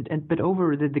with you. But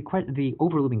over the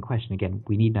overlooming question, again,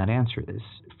 we need not answer this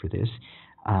for this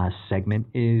segment,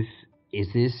 is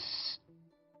this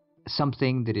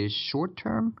something that is short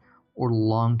term or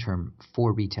long term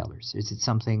for retailers? Is it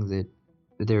something that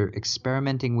they're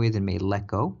experimenting with and may let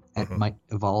go and might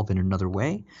evolve in another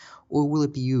way? Or will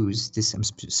it be used, I'm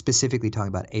specifically talking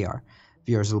about AR,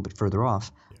 VR is a little bit further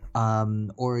off,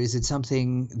 or is it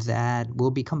something that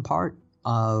will become part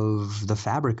of the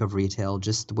fabric of retail,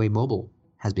 just the way mobile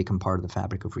has become part of the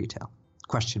fabric of retail?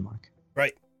 Question mark.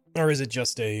 Right. Or is it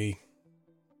just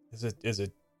is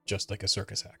it just like a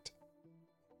circus act?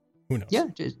 Who knows? Yeah.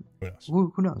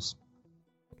 Who knows?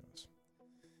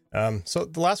 So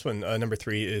the last one, number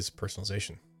 3, is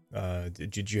personalization.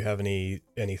 Did you have any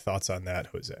thoughts on that,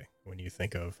 Jose, when you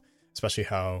think of especially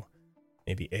how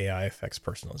maybe AI affects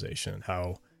personalization,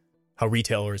 how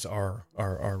retailers are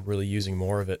really using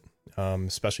more of it,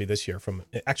 especially this year, from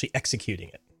actually executing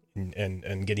it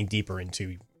and getting deeper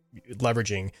into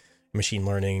leveraging machine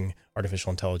learning,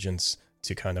 artificial intelligence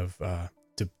to kind of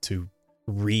to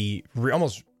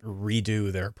almost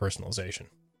redo their personalization.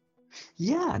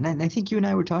 Yeah, and I think you and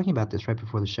I were talking about this right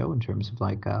before the show in terms of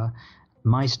like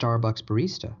My Starbucks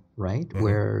Barista, right? Mm-hmm.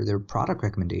 Where there are product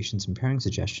recommendations and pairing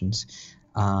suggestions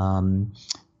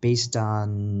based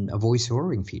on a voice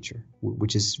ordering feature,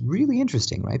 which is really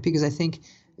interesting, right? Because I think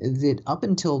that up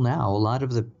until now, a lot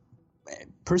of the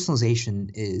personalization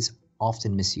is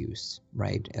often misused,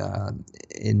 right?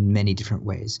 In many different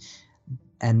ways.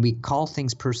 And we call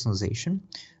things personalization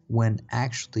when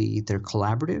actually they're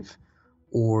collaborative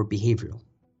or behavioral,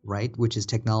 right? Which is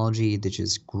technology that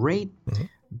is great,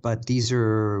 but these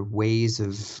are ways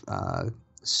of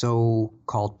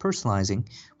so-called personalizing,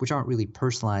 which aren't really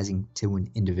personalizing to an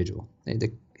individual.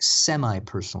 The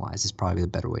semi-personalized is probably the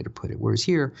better way to put it. Whereas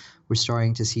here, we're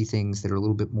starting to see things that are a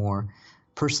little bit more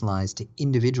personalized to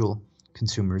individual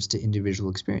consumers, to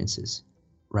individual experiences,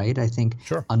 right? I think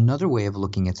another way of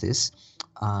looking at this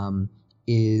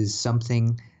is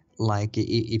something like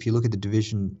if you look at the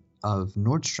division of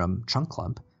Nordstrom, Trunk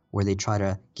Club, where they try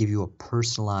to give you a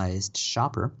personalized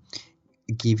shopper,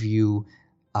 give you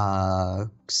a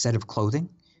set of clothing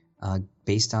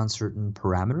based on certain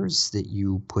parameters that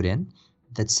you put in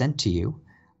that's sent to you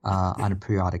on a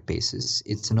periodic basis.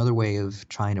 It's another way of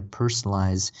trying to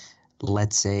personalize,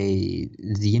 let's say,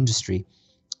 the industry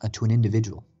to an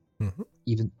individual,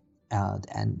 even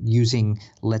and using,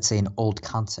 let's say, an old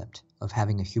concept of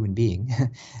having a human being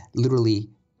literally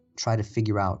try to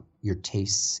figure out your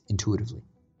tastes intuitively,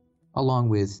 along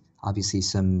with obviously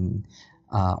some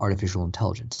artificial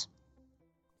intelligence.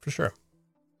 For sure.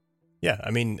 Yeah,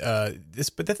 I mean,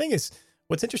 but the thing is,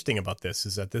 what's interesting about this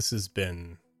is that this has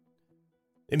been,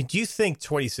 I mean, do you think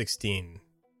 2016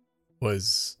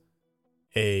 was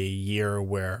a year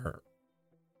where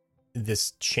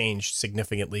this changed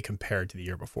significantly compared to the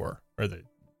year before, or the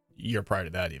year prior to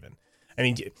that even? I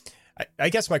mean, I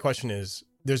guess my question is,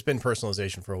 there's been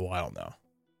personalization for a while now,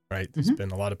 right? There's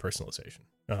been a lot of personalization.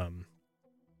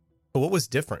 But what was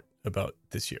different about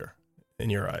this year in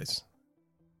your eyes?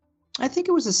 I think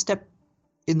it was a step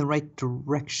in the right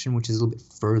direction, which is a little bit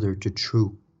further to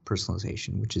true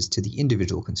personalization, which is to the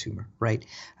individual consumer, right?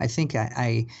 I think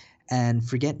and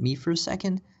forget me for a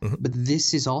second, but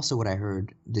this is also what I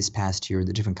heard this past year,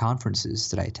 the different conferences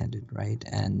that I attended, right?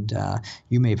 And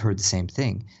you may have heard the same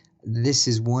thing. This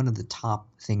is one of the top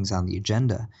things on the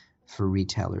agenda for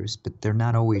retailers, but they're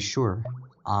not always sure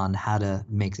on how to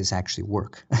make this actually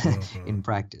work in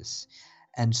practice.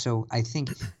 And so I think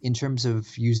in terms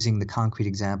of using the concrete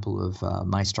example of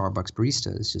My Starbucks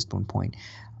Barista is just one point,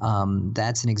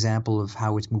 that's an example of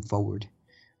how it's moved forward,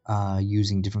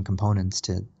 using different components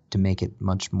to make it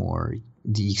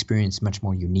the experience much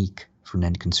more unique for an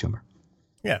end consumer.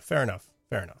 Yeah, fair enough.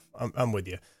 I'm with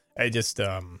you. I just,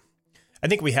 I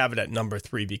think we have it at number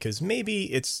 3 because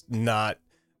maybe it's not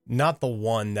the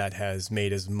one that has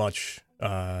made as much,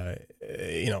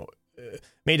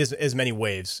 made as many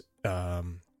waves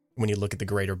when you look at the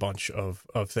greater bunch of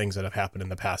things that have happened in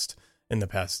the past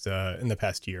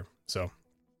year. So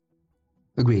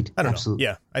agreed. I don't Absolutely.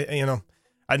 know. Yeah.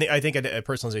 I think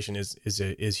personalization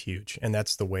is huge, and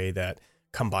that's the way that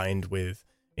combined with,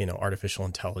 artificial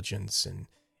intelligence, and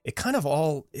it kind of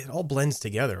all blends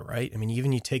together, right? I mean,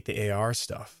 even you take the AR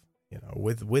stuff,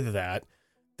 with that,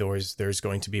 there's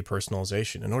going to be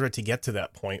personalization in order to get to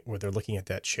that point where they're looking at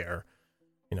that chair.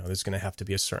 there's going to have to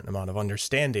be a certain amount of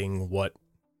understanding what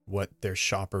their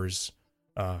shoppers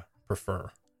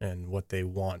prefer and what they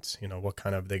want. What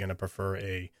kind of, they're going to prefer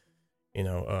a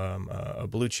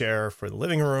blue chair for the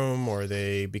living room, or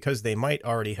because they might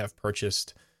already have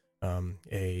purchased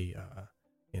a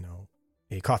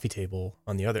coffee table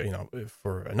on the other,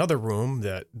 for another room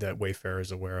that Wayfair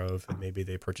is aware of, and maybe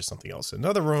they purchase something else in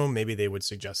another room. Maybe they would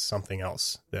suggest something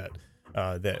else that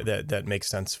makes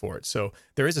sense for it. So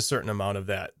there is a certain amount of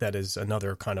that is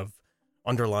another kind of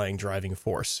underlying driving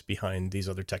force behind these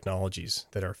other technologies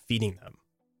that are feeding them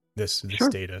this Sure.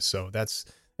 data. So that's,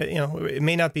 it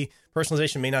may not be,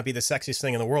 personalization may not be the sexiest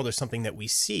thing in the world. There's something that we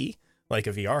see, like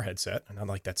a VR headset, and not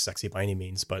like that's sexy by any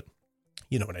means, but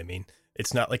you know what I mean?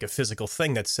 It's not like a physical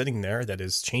thing that's sitting there that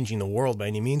is changing the world by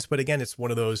any means. But again, it's one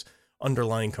of those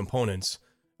underlying components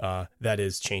that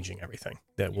is changing everything,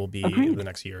 that will be Agreed. in the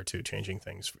next year or two changing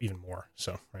things even more.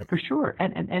 So, right. For sure.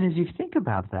 And as you think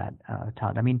about that,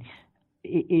 Todd, I mean,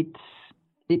 it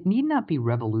need not be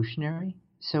revolutionary.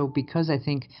 So because I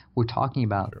think we're talking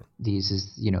about these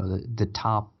as, the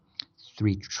top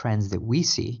 3 trends that we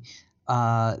see,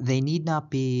 they need not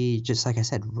be, just like I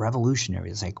said, revolutionary.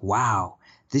 It's like, wow,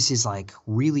 this is like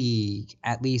really,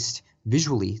 at least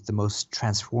visually, the most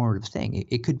transformative thing.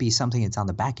 It could be something that's on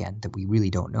the back end that we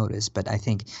really don't notice. But I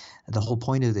think the whole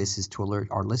point of this is to alert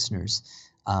our listeners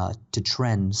to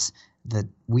trends that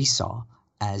we saw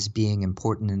as being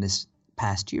important in this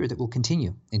past year that will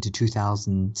continue into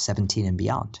 2017 and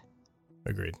beyond.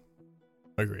 Agreed.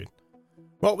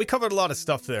 Well, we covered a lot of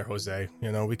stuff there, Jose.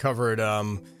 We covered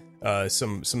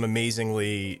some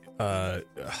amazingly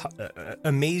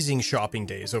amazing shopping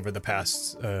days over the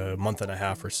past month and a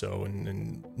half or so,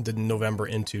 and the November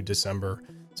into December,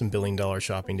 some billion-dollar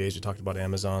shopping days. We talked about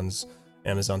Amazon's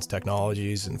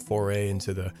technologies and foray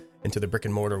into the brick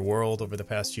and mortar world over the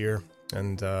past year,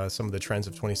 and some of the trends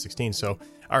of 2016. So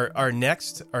our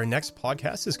next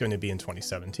podcast is going to be in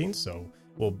 2017. So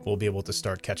we'll be able to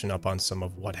start catching up on some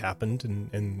of what happened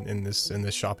in this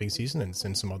shopping season, and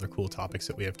some other cool topics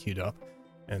that we have queued up,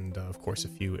 and of course a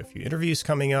few interviews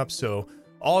coming up. So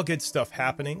all good stuff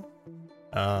happening.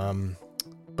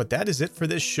 But that is it for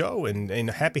this show, and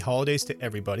happy holidays to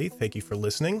everybody. Thank you for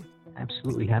listening.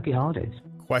 Absolutely. Happy holidays.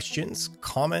 Questions,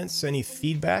 comments, any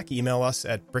feedback, email us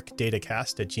at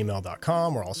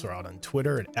brickdatacast@gmail.com. We're also out on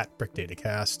Twitter at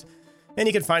brickdatacast. And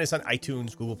you can find us on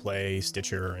iTunes, Google Play,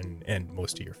 Stitcher, and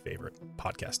most of your favorite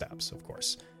podcast apps, of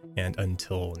course. And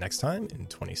until next time in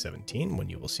 2017, when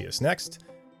you will see us next,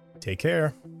 take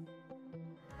care.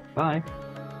 Bye.